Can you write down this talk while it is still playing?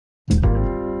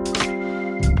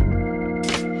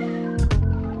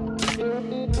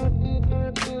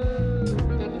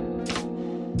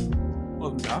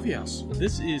House.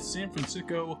 This is San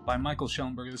Francisco by Michael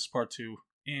Schellenberger. This is part 2.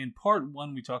 In part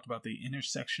 1, we talked about the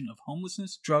intersection of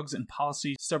homelessness, drugs, and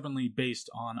policy stubbornly based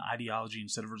on ideology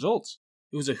instead of results.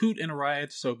 It was a hoot and a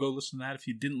riot, so go listen to that if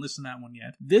you didn't listen to that one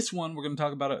yet. This one, we're going to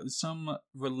talk about some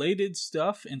related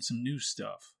stuff and some new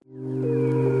stuff.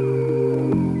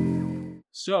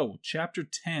 So, Chapter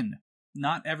 10,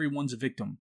 Not Everyone's a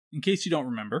Victim. In case you don't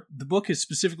remember, the book is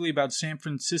specifically about San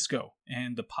Francisco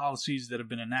and the policies that have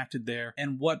been enacted there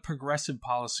and what progressive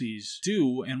policies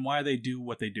do and why they do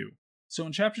what they do. So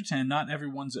in Chapter 10, Not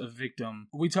Everyone's a Victim,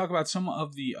 we talk about some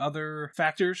of the other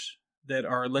factors that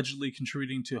are allegedly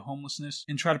contributing to homelessness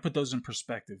and try to put those in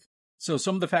perspective. So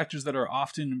some of the factors that are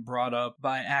often brought up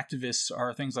by activists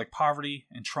are things like poverty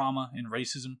and trauma and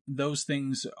racism. Those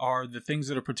things are the things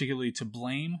that are particularly to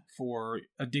blame for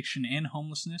addiction and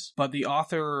homelessness. But the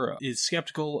author is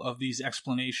skeptical of these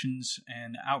explanations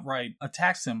and outright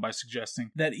attacks them by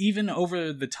suggesting that even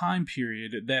over the time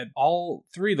period that all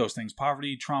three of those things,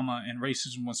 poverty, trauma, and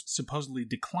racism, was supposedly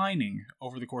declining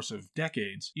over the course of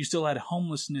decades, you still had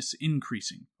homelessness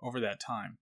increasing over that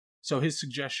time. So his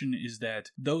suggestion is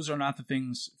that those are not the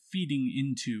things feeding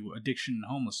into addiction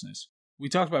and homelessness. We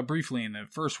talked about briefly in the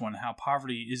first one how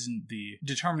poverty isn't the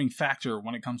determining factor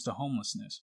when it comes to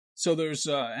homelessness. So there's,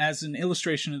 as an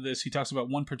illustration of this, he talks about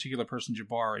one particular person,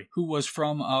 Jabari, who was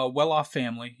from a well-off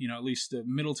family, at least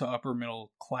middle to upper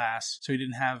middle class, so he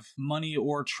didn't have money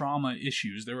or trauma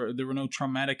issues. There were no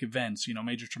traumatic events,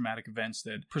 major traumatic events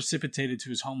that precipitated to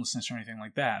his homelessness or anything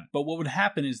like that. But what would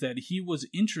happen is that he was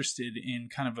interested in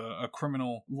kind of a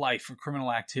criminal life, a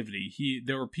criminal activity.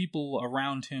 There were people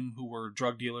around him who were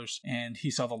drug dealers, and he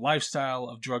saw the lifestyle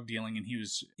of drug dealing, and he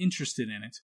was interested in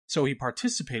it. So he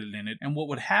participated in it, and what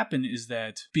would happen is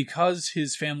that because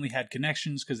his family had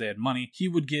connections, because they had money, he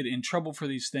would get in trouble for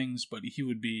these things, but he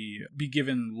would be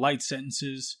given light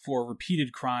sentences for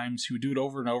repeated crimes. He would do it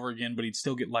over and over again, but he'd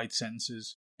still get light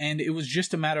sentences. And it was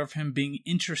just a matter of him being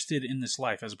interested in this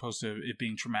life as opposed to it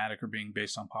being traumatic or being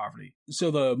based on poverty.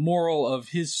 So the moral of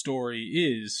his story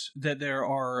is that there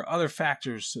are other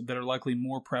factors that are likely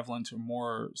more prevalent or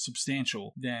more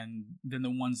substantial than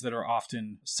the ones that are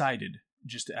often cited,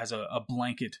 just as a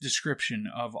blanket description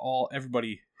of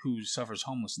everybody who suffers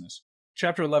homelessness.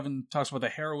 Chapter 11 talks about the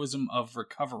heroism of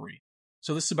recovery.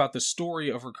 So this is about the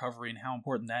story of recovery and how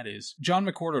important that is. John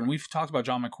McWhorter, and we've talked about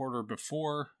John McWhorter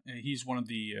before. He's one of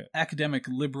the academic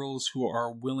liberals who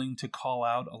are willing to call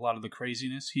out a lot of the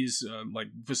craziness. He's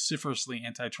vociferously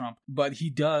anti-Trump, but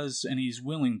he does, and he's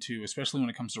willing to, especially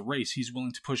when it comes to race, he's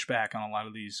willing to push back on a lot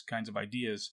of these kinds of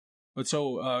ideas. But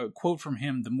so, quote from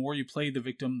him, "The more you play the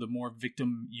victim, the more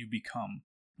victim you become.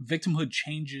 Victimhood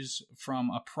changes from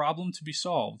a problem to be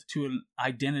solved to an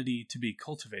identity to be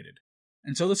cultivated."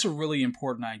 And so that's a really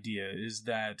important idea, is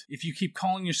that if you keep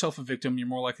calling yourself a victim, you're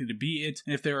more likely to be it.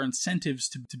 And if there are incentives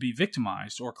to be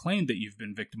victimized or claim that you've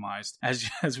been victimized,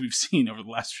 as we've seen over the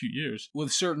last few years,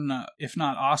 with certain, if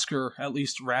not Oscar, at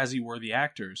least Razzie-worthy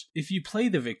actors, if you play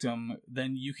the victim,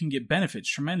 then you can get benefits,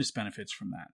 tremendous benefits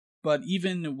from that. But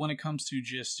even when it comes to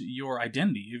just your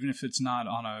identity, even if it's not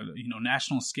on a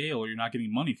national scale or you're not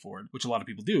getting money for it, which a lot of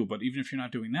people do, but even if you're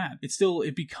not doing that,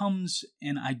 it becomes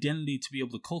an identity to be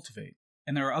able to cultivate.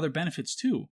 And there are other benefits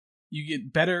too. You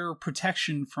get better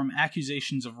protection from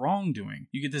accusations of wrongdoing.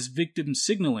 You get this victim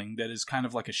signaling that is kind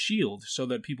of like a shield so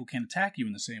that people can't attack you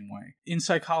in the same way. In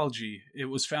psychology, it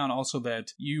was found also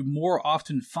that you more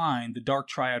often find the dark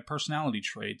triad personality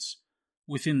traits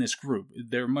within this group.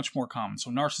 They're much more common. So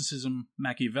narcissism,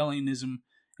 Machiavellianism,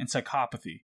 and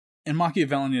psychopathy. And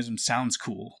Machiavellianism sounds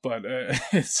cool, but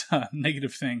it's a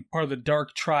negative thing. Part of the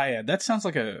dark triad. That sounds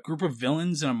like a group of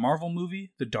villains in a Marvel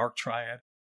movie, the dark triad.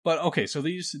 But okay, so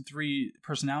these three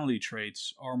personality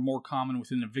traits are more common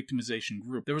within a victimization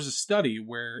group. There was a study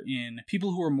wherein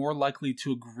people who are more likely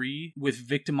to agree with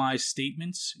victimized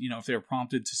statements, if they were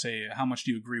prompted to say, how much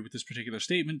do you agree with this particular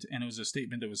statement? And it was a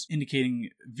statement that was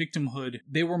indicating victimhood,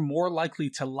 they were more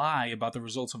likely to lie about the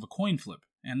results of a coin flip.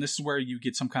 And this is where you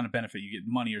get some kind of benefit. You get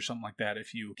money or something like that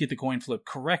if you get the coin flip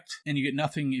correct, and you get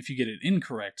nothing if you get it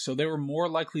incorrect. So they were more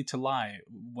likely to lie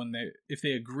if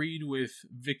they agreed with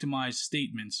victimized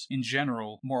statements in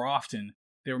general more often.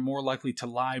 They were more likely to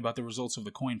lie about the results of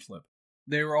the coin flip.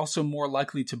 They were also more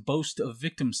likely to boast of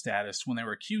victim status when they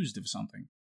were accused of something.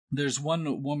 There's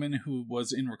one woman who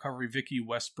was in recovery, Vicky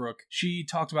Westbrook. She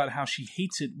talked about how she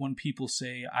hates it when people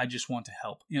say, I just want to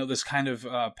help. This kind of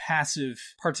passive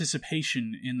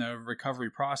participation in the recovery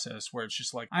process where it's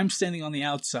just like, I'm standing on the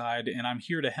outside and I'm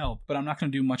here to help, but I'm not going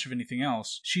to do much of anything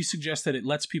else. She suggests that it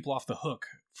lets people off the hook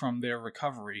from their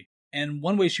recovery And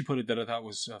one way she put it that I thought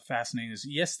was fascinating is,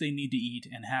 yes, they need to eat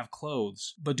and have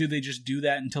clothes, but do they just do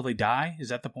that until they die? Is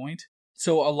that the point?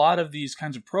 So a lot of these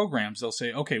kinds of programs, they'll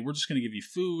say, okay, we're just going to give you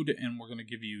food and we're going to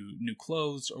give you new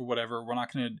clothes or whatever. We're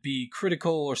not going to be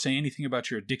critical or say anything about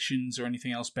your addictions or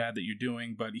anything else bad that you're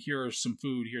doing, but here's some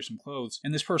food, here's some clothes.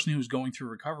 And this person who's going through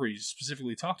recovery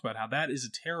specifically talked about how that is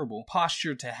a terrible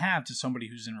posture to have to somebody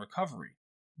who's in recovery.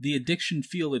 The addiction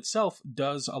field itself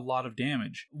does a lot of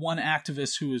damage. One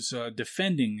activist who was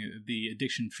defending the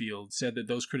addiction field said that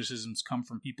those criticisms come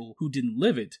from people who didn't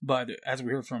live it. But as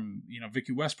we heard from,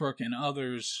 Vicky Westbrook and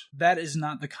others, that is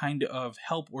not the kind of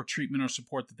help or treatment or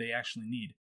support that they actually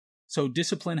need. So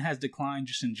discipline has declined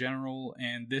just in general,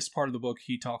 and this part of the book,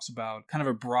 he talks about kind of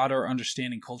a broader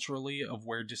understanding culturally of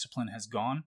where discipline has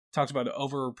gone. Talks about an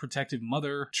overprotective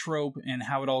mother trope and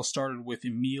how it all started with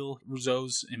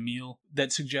Rousseau's Emile,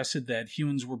 that suggested that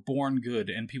humans were born good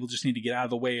and people just need to get out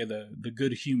of the way of the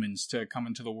good humans to come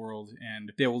into the world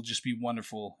and they will just be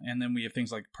wonderful. And then we have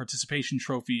things like participation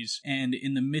trophies. And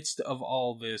in the midst of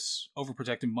all this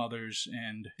overprotective mothers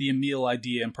and the Emile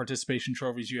idea and participation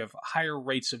trophies, you have higher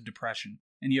rates of depression.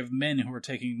 And you have men who are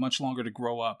taking much longer to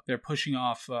grow up. They're pushing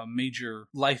off major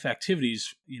life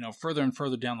activities, further and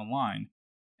further down the line.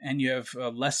 And you have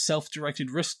less self-directed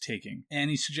risk-taking.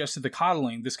 And he suggested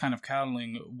this kind of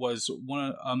coddling, was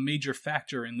a major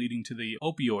factor in leading to the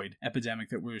opioid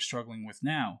epidemic that we're struggling with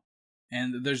now.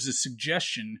 And there's this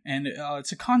suggestion, and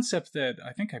it's a concept that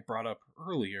I think I brought up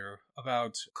earlier,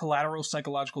 about collateral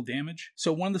psychological damage.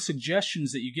 So one of the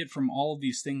suggestions that you get from all of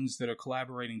these things that are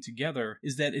collaborating together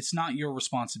is that it's not your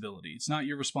responsibility. It's not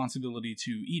your responsibility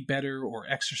to eat better or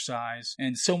exercise.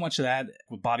 And so much of that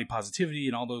with body positivity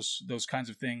and all those kinds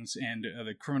of things, and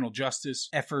the criminal justice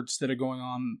efforts that are going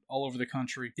on all over the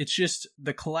country. It's just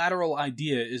the collateral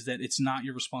idea is that it's not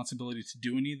your responsibility to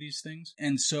do any of these things.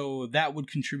 And so that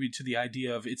would contribute to the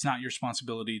idea of it's not your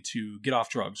responsibility to get off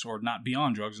drugs or not be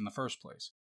on drugs in the first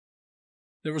place.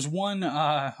 There was one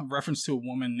reference to a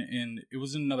woman it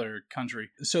was in another country.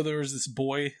 So there was this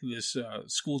boy, this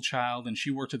school child, and she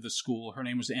worked at the school. Her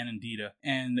name was Anandita.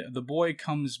 And the boy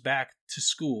comes back to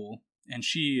school, and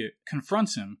she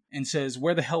confronts him and says,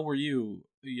 "Where the hell were you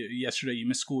yesterday? You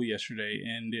missed school yesterday."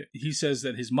 And he says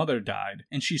that his mother died,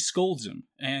 and she scolds him.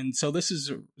 And so this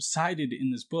is cited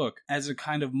in this book as a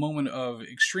kind of moment of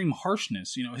extreme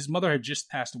harshness. His mother had just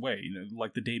passed away,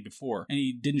 like the day before, and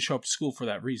he didn't show up to school for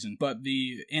that reason. But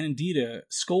the Anandita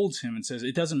scolds him and says,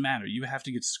 "It doesn't matter. You have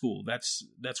to get to school. That's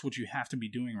what you have to be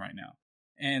doing right now."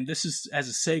 And this is as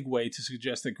a segue to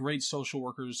suggest that great social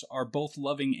workers are both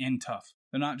loving and tough.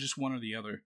 They're not just one or the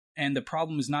other. And the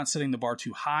problem is not setting the bar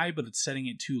too high, but it's setting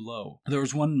it too low. There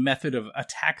was one method of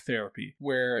attack therapy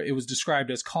where it was described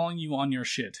as calling you on your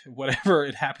shit, whatever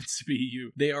it happens to be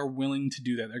you. They are willing to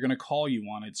do that. They're going to call you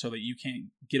on it so that you can't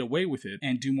get away with it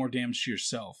and do more damage to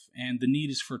yourself. And the need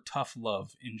is for tough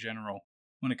love in general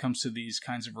when it comes to these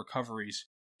kinds of recoveries.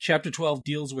 Chapter 12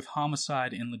 deals with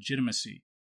homicide and legitimacy,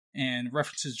 and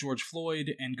references George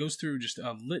Floyd and goes through just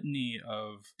a litany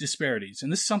of disparities. And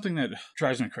this is something that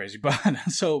drives me crazy. But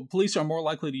so police are more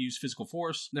likely to use physical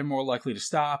force, they're more likely to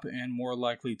stop, and more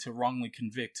likely to wrongly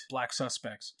convict black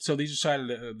suspects. So these are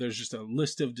cited, there's just a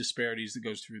list of disparities that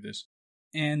goes through this.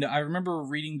 And I remember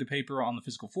reading the paper on the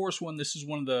physical force one. This is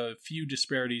one of the few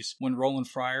disparities when Roland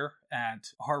Fryer at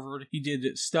Harvard, he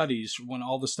did studies when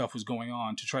all this stuff was going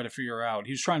on to try to figure out,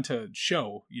 he was trying to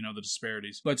show, the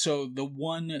disparities. But so the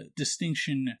one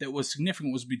distinction that was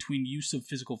significant was between use of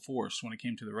physical force when it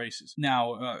came to the races.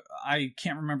 Now, I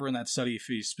can't remember in that study if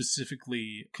he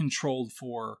specifically controlled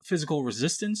for physical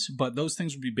resistance, but those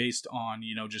things would be based on,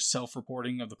 just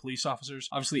self-reporting of the police officers.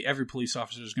 Obviously, every police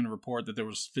officer is going to report that there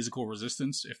was physical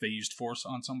resistance if they used force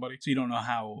on somebody. So you don't know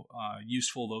how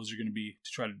useful those are going to be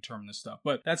to try to determine this stuff.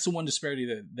 But that's the one disparity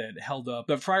that held up.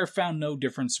 But Fryer found no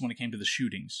difference when it came to the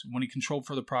shootings. When he controlled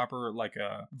for the proper,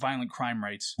 violent crime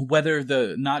rates, whether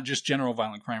not just general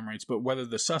violent crime rates, but whether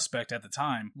the suspect at the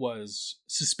time was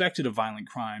suspected of violent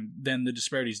crime, then the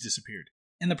disparities disappeared.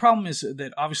 And the problem is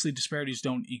that obviously disparities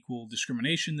don't equal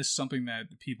discrimination. This is something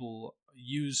that people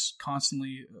use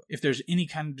constantly. If there's any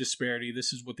kind of disparity,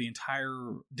 this is what the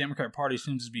entire Democrat Party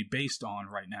seems to be based on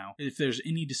right now. If there's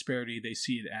any disparity, they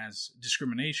see it as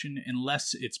discrimination,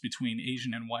 unless it's between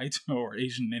Asian and white or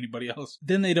Asian and anybody else.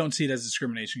 Then they don't see it as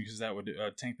discrimination because that would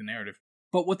tank the narrative.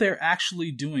 But what they're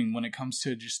actually doing when it comes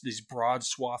to just these broad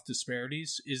swath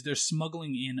disparities is they're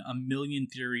smuggling in 1 million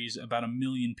theories about 1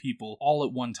 million people all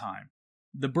at one time.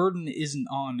 The burden isn't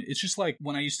on. It's just like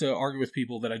when I used to argue with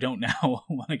people that I don't now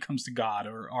when it comes to God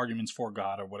or arguments for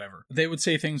God or whatever. They would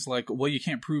say things like, well, you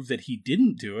can't prove that he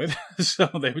didn't do it. So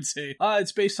they would say,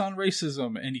 it's based on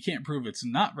racism, and you can't prove it's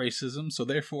not racism, so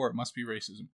therefore it must be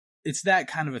racism. It's that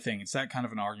kind of a thing. It's that kind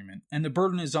of an argument. And the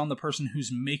burden is on the person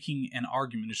who's making an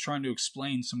argument, who's trying to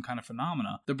explain some kind of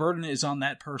phenomena. The burden is on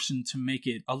that person to make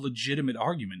it a legitimate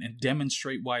argument and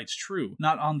demonstrate why it's true,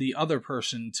 not on the other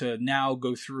person to now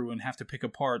go through and have to pick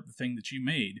apart the thing that you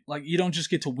made. Like, you don't just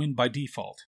get to win by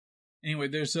default. Anyway,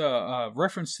 there's a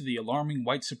reference to the alarming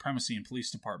white supremacy in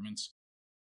police departments.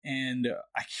 And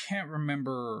I can't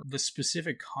remember the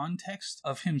specific context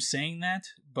of him saying that,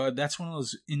 but that's one of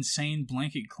those insane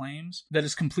blanket claims that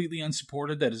is completely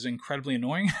unsupported, that is incredibly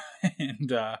annoying.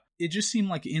 And it just seemed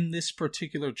like in this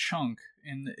particular chunk,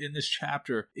 in this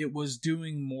chapter, it was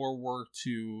doing more work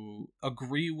to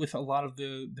agree with a lot of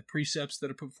the precepts that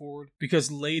are put forward.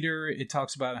 Because later it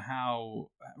talks about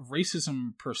how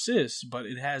racism persists, but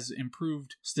it has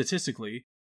improved statistically,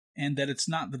 and that it's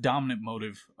not the dominant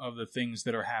motive of the things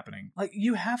that are happening. Like,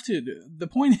 the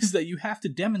point is that you have to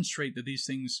demonstrate that these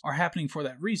things are happening for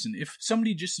that reason. If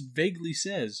somebody just vaguely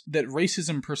says that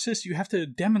racism persists, you have to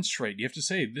demonstrate. You have to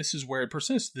say, this is where it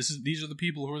persists. These are the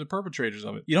people who are the perpetrators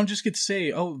of it. You don't just get to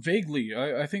say, vaguely,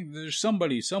 I think there's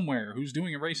somebody somewhere who's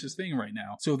doing a racist thing right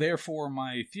now, so therefore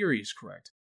my theory is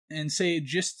correct. And say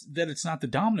just that it's not the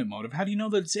dominant motive. How do you know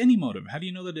that it's any motive? How do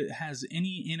you know that it has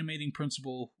any animating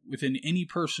principle within any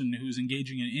person who's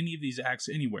engaging in any of these acts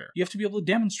anywhere? You have to be able to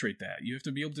demonstrate that. You have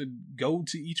to be able to go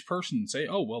to each person and say,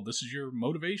 this is your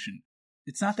motivation.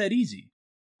 It's not that easy.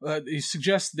 He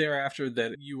suggests thereafter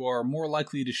that you are more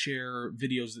likely to share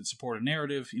videos that support a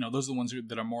narrative. Those are the ones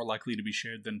that are more likely to be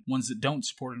shared than ones that don't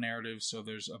support a narrative, so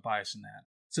there's a bias in that.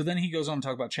 So then he goes on to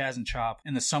talk about Chaz and Chop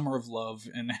and the Summer of Love,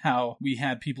 and how we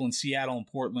had people in Seattle and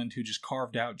Portland who just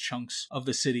carved out chunks of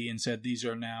the city and said these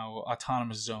are now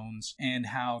autonomous zones, and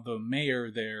how the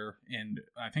mayor there, and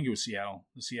I think it was Seattle,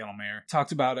 the Seattle mayor,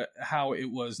 talked about how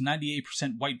it was 98%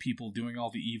 white people doing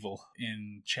all the evil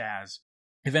in Chaz.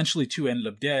 Eventually, 2 ended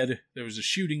up dead. There was a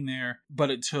shooting there, but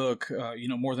it took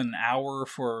more than an hour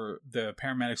for the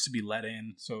paramedics to be let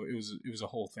in, so it was a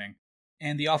whole thing.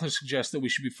 And the author suggests that we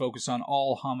should be focused on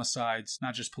all homicides,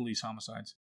 not just police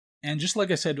homicides. And just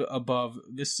like I said above,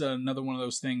 this is another one of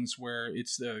those things where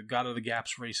it's the God of the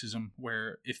gaps racism,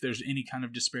 where if there's any kind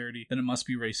of disparity, then it must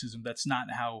be racism. That's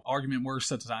not how argument works.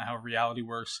 That's not how reality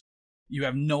works. You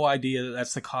have no idea that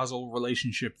that's the causal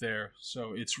relationship there.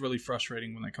 So it's really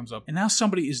frustrating when that comes up. And now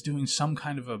somebody is doing some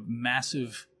kind of a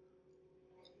massive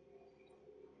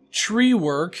tree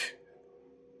work.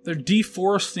 They're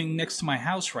deforesting next to my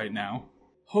house right now.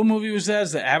 What movie was that?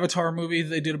 It's the Avatar movie.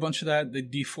 They did a bunch of that. They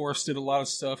deforested a lot of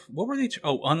stuff. What were they?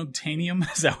 Unobtainium?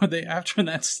 Is that what they after in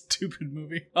that stupid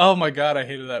movie? Oh my god, I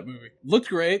hated that movie. Looked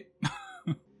great.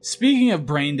 Speaking of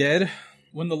brain dead,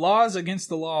 when the laws against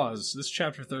the laws. This is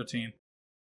chapter 13.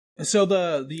 So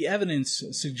the evidence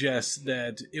suggests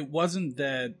that it wasn't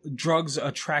that drugs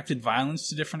attracted violence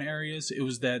to different areas, it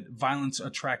was that violence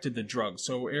attracted the drugs.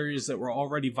 So areas that were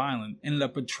already violent ended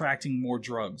up attracting more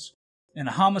drugs. And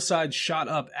homicides shot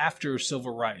up after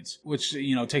civil rights, which,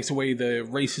 takes away the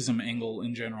racism angle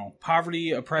in general.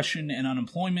 Poverty, oppression, and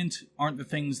unemployment aren't the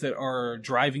things that are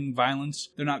driving violence.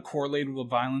 They're not correlated with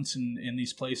violence in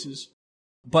these places.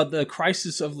 But the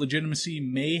crisis of legitimacy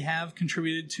may have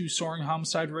contributed to soaring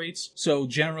homicide rates. So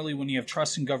generally, when you have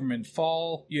trust in government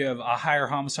fall, you have a higher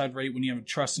homicide rate. When you have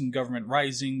trust in government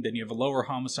rising, then you have a lower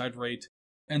homicide rate.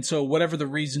 And so whatever the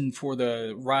reason for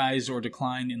the rise or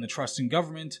decline in the trust in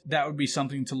government, that would be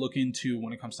something to look into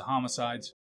when it comes to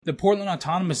homicides. The Portland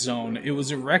Autonomous Zone, it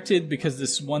was erected because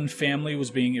this one family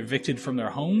was being evicted from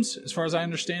their homes, as far as I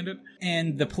understand it.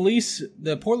 And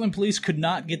the Portland police could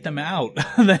not get them out.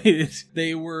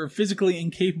 They were physically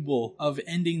incapable of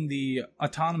ending the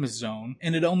autonomous zone.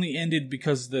 And it only ended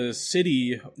because the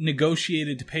city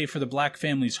negotiated to pay for the black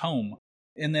family's home.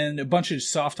 And then a bunch of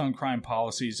soft on crime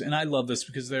policies. And I love this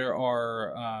because there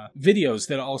are videos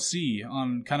that I'll see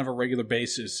on kind of a regular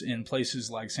basis in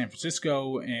places like San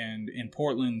Francisco and in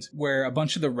Portland, where a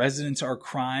bunch of the residents are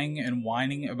crying and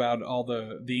whining about all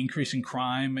the increase in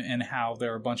crime and how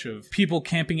there are a bunch of people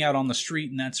camping out on the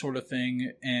street and that sort of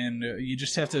thing. And you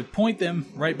just have to point them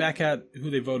right back at who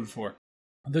they voted for.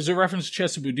 There's a reference to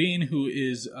Chesa Boudin, who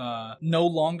is no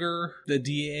longer the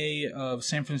DA of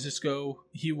San Francisco.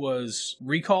 He was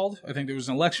recalled. I think there was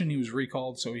an election. He was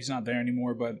recalled, so he's not there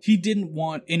anymore. But he didn't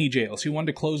want any jails. He wanted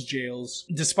to close jails,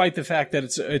 despite the fact that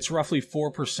it's roughly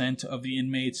 4% of the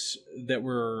inmates that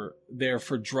were there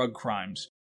for drug crimes.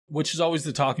 which is always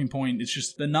the talking point. It's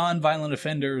just the non-violent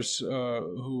offenders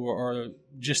who are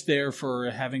just there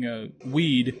for having a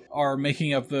weed are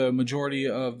making up the majority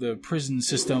of the prison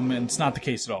system, and it's not the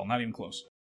case at all, not even close.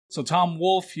 So Tom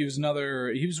Wolfe, he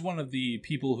was one of the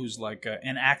people who's like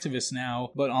an activist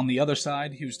now, but on the other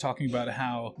side, he was talking about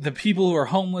how the people who are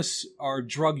homeless are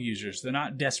drug users. They're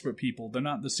not desperate people. They're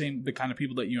not the kind of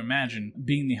people that you imagine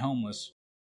being the homeless.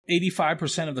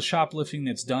 85% of the shoplifting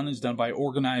that's done is done by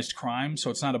organized crime, so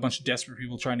it's not a bunch of desperate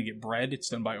people trying to get bread, it's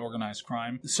done by organized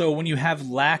crime. So when you have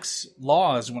lax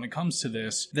laws when it comes to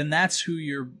this, then that's who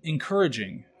you're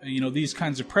encouraging. These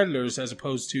kinds of predators, as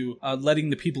opposed to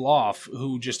letting the people off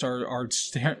who just are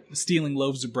stealing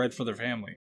loaves of bread for their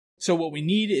family. So what we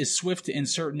need is swift and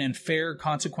certain and fair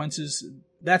consequences.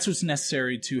 That's what's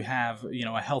necessary to have,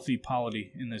 a healthy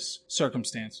polity in this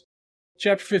circumstance.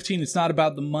 Chapter 15, it's not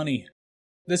about the money.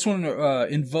 This one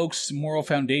invokes moral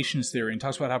foundations theory and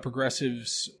talks about how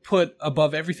progressives put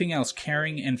above everything else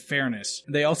caring and fairness.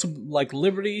 They also like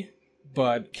liberty,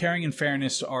 but caring and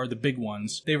fairness are the big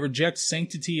ones. They reject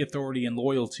sanctity, authority, and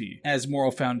loyalty as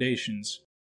moral foundations.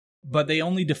 But they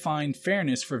only define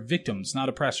fairness for victims, not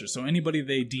oppressors. So anybody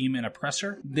they deem an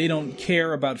oppressor, they don't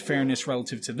care about fairness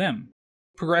relative to them.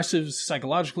 Progressives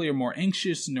psychologically are more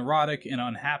anxious, neurotic, and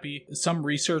unhappy. Some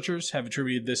researchers have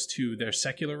attributed this to their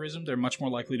secularism. They're much more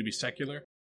likely to be secular.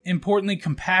 Importantly,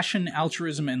 compassion,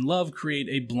 altruism, and love create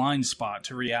a blind spot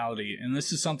to reality. And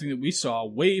this is something that we saw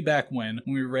way back when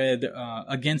we read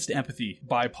Against Empathy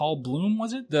by Paul Bloom,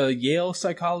 was it? The Yale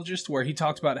psychologist, where he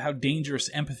talked about how dangerous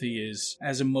empathy is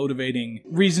as a motivating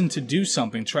reason to do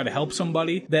something, try to help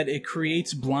somebody, that it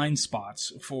creates blind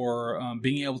spots for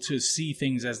being able to see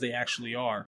things as they actually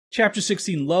are. Chapter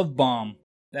 16, Love Bomb.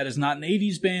 That is not an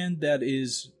 80s band. That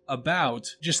is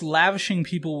about just lavishing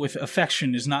people with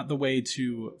affection is not the way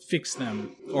to fix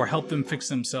them or help them fix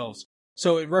themselves.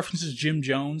 So it references Jim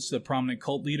Jones, the prominent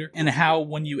cult leader, and how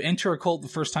when you enter a cult, the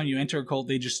first time you enter a cult,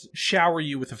 they just shower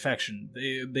you with affection.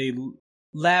 They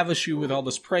lavish you with all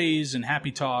this praise and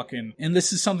happy talk, and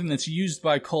this is something that's used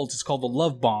by cults. It's called the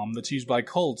love bomb that's used by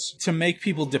cults to make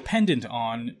people dependent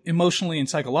on, emotionally and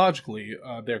psychologically,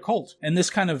 their cult. And this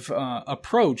kind of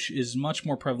approach is much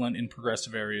more prevalent in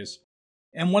progressive areas.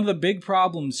 And one of the big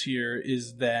problems here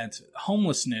is that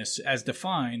homelessness, as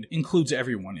defined, includes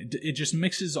everyone. It just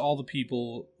mixes all the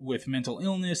people with mental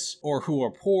illness, or who are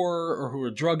poor, or who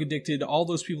are drug addicted. All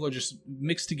those people are just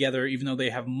mixed together, even though they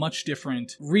have much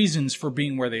different reasons for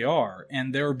being where they are.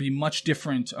 And there will be much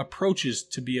different approaches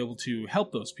to be able to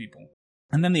help those people.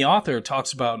 And then the author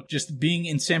talks about just being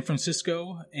in San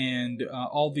Francisco and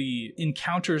all the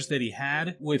encounters that he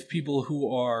had with people who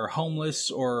are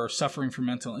homeless or suffering from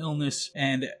mental illness,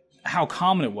 and how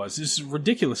common it was. This is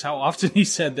ridiculous how often he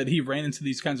said that he ran into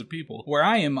these kinds of people. Where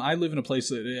I am, I live in a place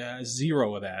that has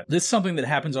zero of that. This is something that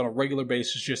happens on a regular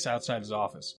basis just outside his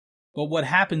office. But what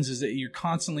happens is that you're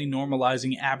constantly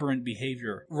normalizing aberrant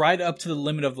behavior right up to the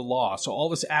limit of the law. So all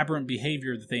this aberrant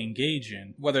behavior that they engage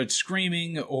in, whether it's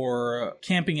screaming or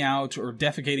camping out or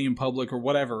defecating in public or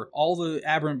whatever, all the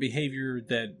aberrant behavior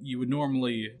that you would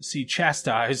normally see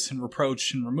chastised and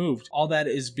reproached and removed, all that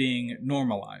is being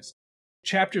normalized.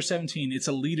 Chapter 17, it's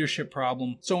a leadership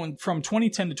problem. So from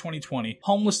 2010 to 2020,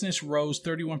 homelessness rose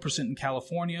 31% in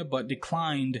California, but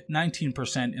declined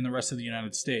 19% in the rest of the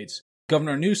United States.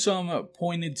 Governor Newsom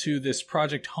pointed to this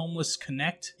Project Homeless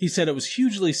Connect. He said it was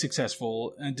hugely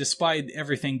successful, despite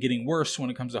everything getting worse when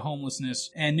it comes to homelessness,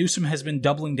 and Newsom has been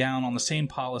doubling down on the same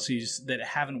policies that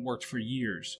haven't worked for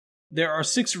years. There are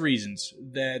 6 reasons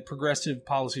that progressive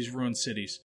policies ruin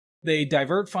cities. They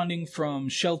divert funding from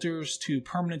shelters to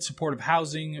permanent supportive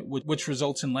housing, which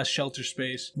results in less shelter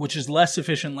space, which is less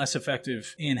efficient, less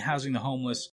effective in housing the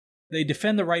homeless. They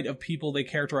defend the right of people they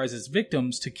characterize as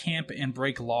victims to camp and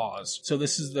break laws. So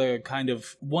this is the kind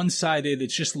of one-sided,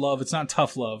 it's just love, it's not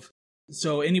tough love.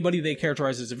 So anybody they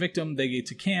characterize as a victim, they get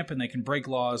to camp and they can break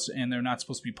laws, and they're not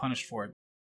supposed to be punished for it.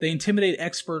 They intimidate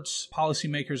experts,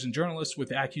 policymakers, and journalists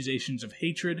with accusations of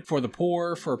hatred for the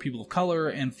poor, for people of color,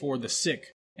 and for the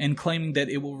sick, and claiming that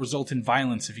it will result in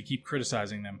violence if you keep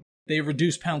criticizing them. They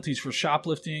reduce penalties for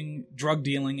shoplifting, drug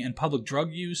dealing, and public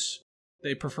drug use.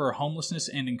 They prefer homelessness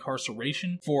and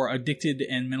incarceration for addicted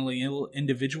and mentally ill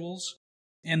individuals.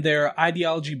 And their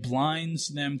ideology blinds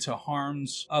them to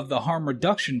harms of the harm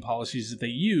reduction policies that they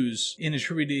use in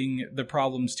attributing the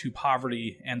problems to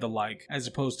poverty and the like, as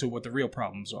opposed to what the real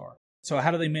problems are. So how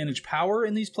do they manage power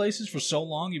in these places for so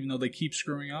long, even though they keep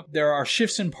screwing up? There are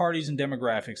shifts in parties and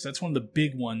demographics. That's one of the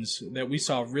big ones that we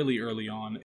saw really early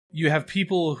on. You have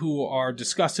people who are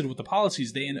disgusted with the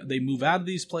policies. They move out of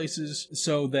these places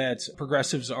so that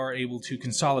progressives are able to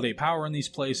consolidate power in these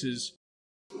places.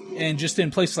 And just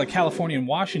in places like California and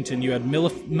Washington, you had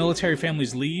military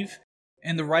families leave,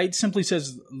 and the right simply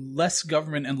says less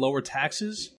government and lower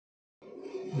taxes.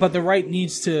 But the right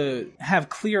needs to have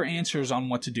clear answers on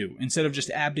what to do instead of just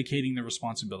abdicating the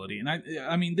responsibility. And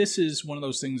I mean, this is one of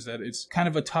those things that it's kind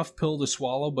of a tough pill to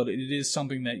swallow, but it is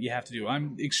something that you have to do.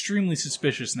 I'm extremely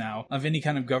suspicious now of any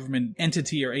kind of government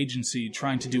entity or agency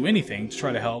trying to do anything to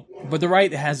try to help. But the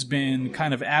right has been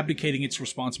kind of abdicating its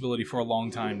responsibility for a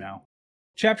long time now.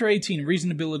 Chapter 18,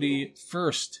 Reasonability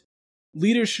First.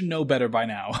 Leaders should know better by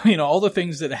now. All the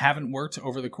things that haven't worked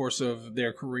over the course of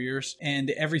their careers and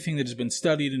everything that has been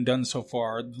studied and done so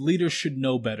far, leaders should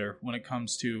know better when it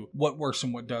comes to what works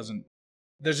and what doesn't.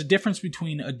 There's a difference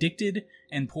between addicted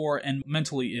and poor and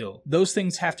mentally ill. Those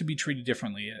things have to be treated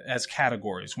differently as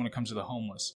categories when it comes to the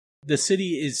homeless. The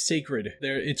city is sacred.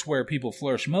 It's where people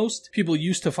flourish most. People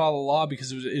used to follow the law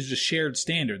because it was a shared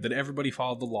standard that everybody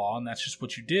followed the law, and that's just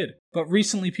what you did. But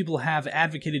recently, people have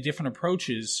advocated different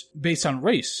approaches based on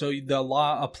race, so the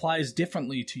law applies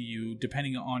differently to you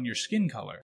depending on your skin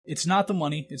color. It's not the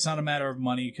money. It's not a matter of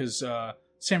money, because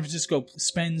San Francisco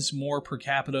spends more per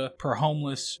capita per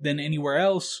homeless than anywhere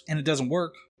else, and it doesn't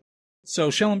work. So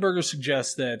Shellenberger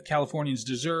suggests that Californians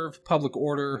deserve public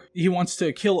order. He wants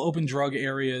to kill open drug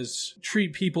areas,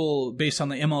 treat people based on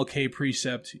the MLK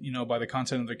precept, by the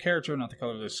content of their character, not the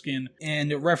color of their skin.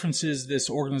 And it references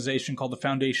this organization called the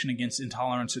Foundation Against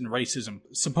Intolerance and Racism,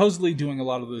 supposedly doing a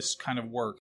lot of this kind of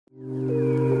work.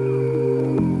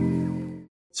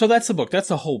 So that's the book. That's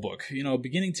the whole book.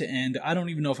 Beginning to end. I don't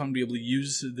even know if I'm going to be able to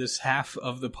use this half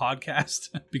of the podcast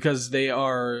because they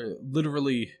are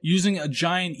literally using a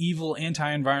giant evil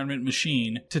anti-environment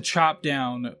machine to chop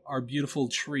down our beautiful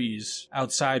trees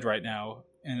outside right now.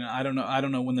 And I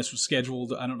don't know when this was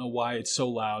scheduled. I don't know why it's so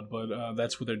loud, but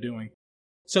that's what they're doing.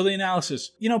 So the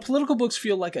analysis. Political books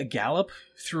feel like a gallop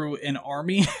through an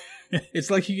army.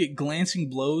 It's like you get glancing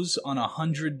blows on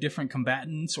 100 different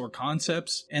combatants or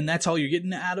concepts, and that's all you're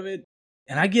getting out of it.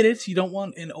 And I get it, you don't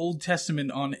want an Old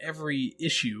Testament on every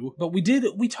issue, but we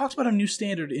talked about a new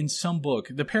standard in some book,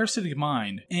 The Parasitic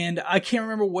Mind, and I can't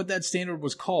remember what that standard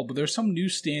was called, but there's some new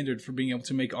standard for being able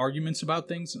to make arguments about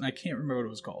things, and I can't remember what it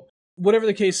was called. Whatever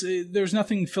the case, there's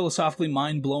nothing philosophically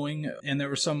mind-blowing, and there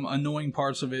were some annoying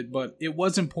parts of it, but it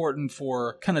was important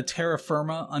for kind of terra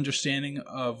firma understanding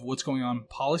of what's going on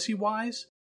policy-wise.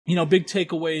 Big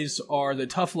takeaways are that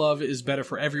tough love is better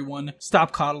for everyone.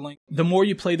 Stop coddling. The more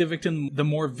you play the victim, the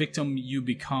more victim you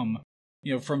become.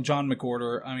 From John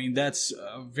McWhorter. I mean, that's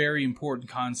a very important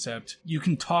concept. You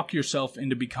can talk yourself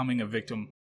into becoming a victim.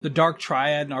 The dark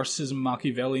triad, narcissism,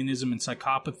 Machiavellianism, and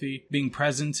psychopathy being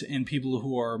present in people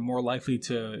who are more likely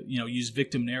to, use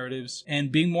victim narratives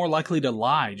and being more likely to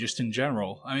lie just in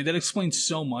general. I mean, that explains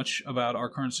so much about our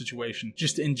current situation.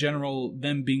 Just in general,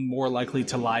 them being more likely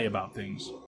to lie about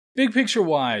things. Big picture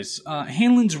wise,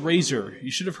 Hanlon's razor,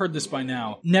 you should have heard this by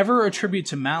now, never attribute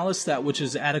to malice that which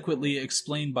is adequately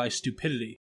explained by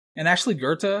stupidity. And actually,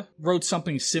 Goethe wrote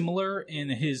something similar in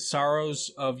his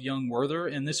Sorrows of Young Werther,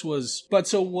 and this was... But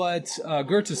so what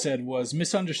Goethe said was,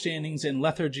 misunderstandings and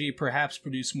lethargy perhaps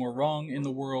produce more wrong in the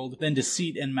world than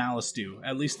deceit and malice do.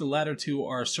 At least the latter two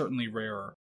are certainly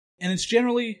rarer. And it's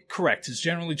generally correct, it's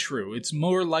generally true. It's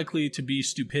more likely to be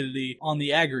stupidity on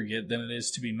the aggregate than it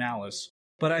is to be malice.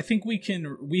 But I think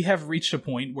we have reached a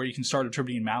point where you can start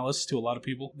attributing malice to a lot of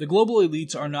people. The global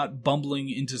elites are not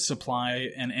bumbling into supply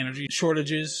and energy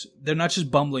shortages. They're not just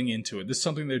bumbling into it. This is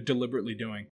something they're deliberately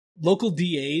doing. Local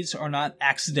DAs are not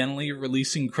accidentally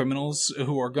releasing criminals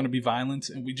who are going to be violent.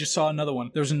 And we just saw another one.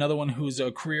 There's another one who's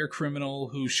a career criminal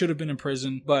who should have been in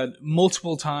prison, but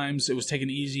multiple times it was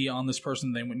taken easy on this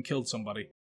person. They went and killed somebody.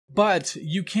 But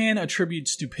you can attribute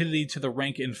stupidity to the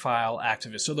rank and file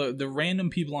activists. So the random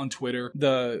people on Twitter,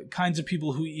 the kinds of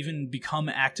people who even become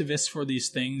activists for these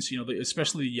things,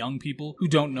 especially the young people who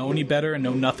don't know any better and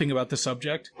know nothing about the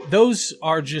subject, those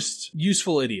are just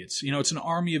useful idiots. It's an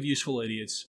army of useful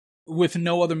idiots with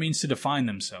no other means to define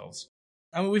themselves.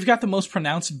 I mean, we've got the most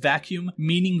pronounced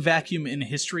meaning vacuum in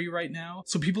history right now.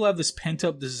 So people have this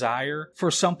pent-up desire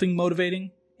for something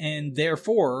motivating, and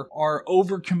therefore are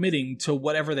overcommitting to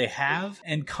whatever they have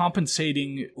and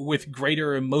compensating with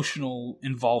greater emotional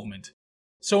involvement.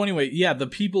 So anyway, yeah, the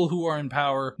people who are in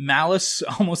power, malice,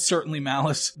 almost certainly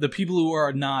malice. The people who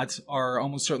are not are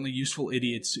almost certainly useful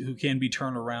idiots who can be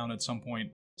turned around at some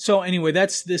point. So anyway,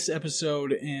 that's this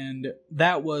episode, and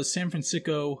that was San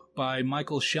Francisco by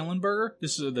Michael Shellenberger.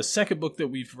 This is the second book that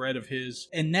we've read of his.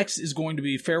 And next is going to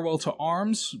be Farewell to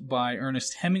Arms by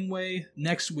Ernest Hemingway.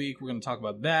 Next week, we're going to talk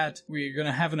about that. We're going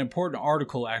to have an important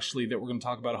article, actually, that we're going to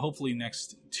talk about hopefully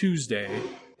next Tuesday.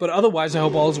 But otherwise, I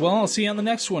hope all is well. I'll see you on the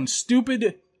next one.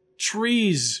 Stupid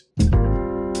trees.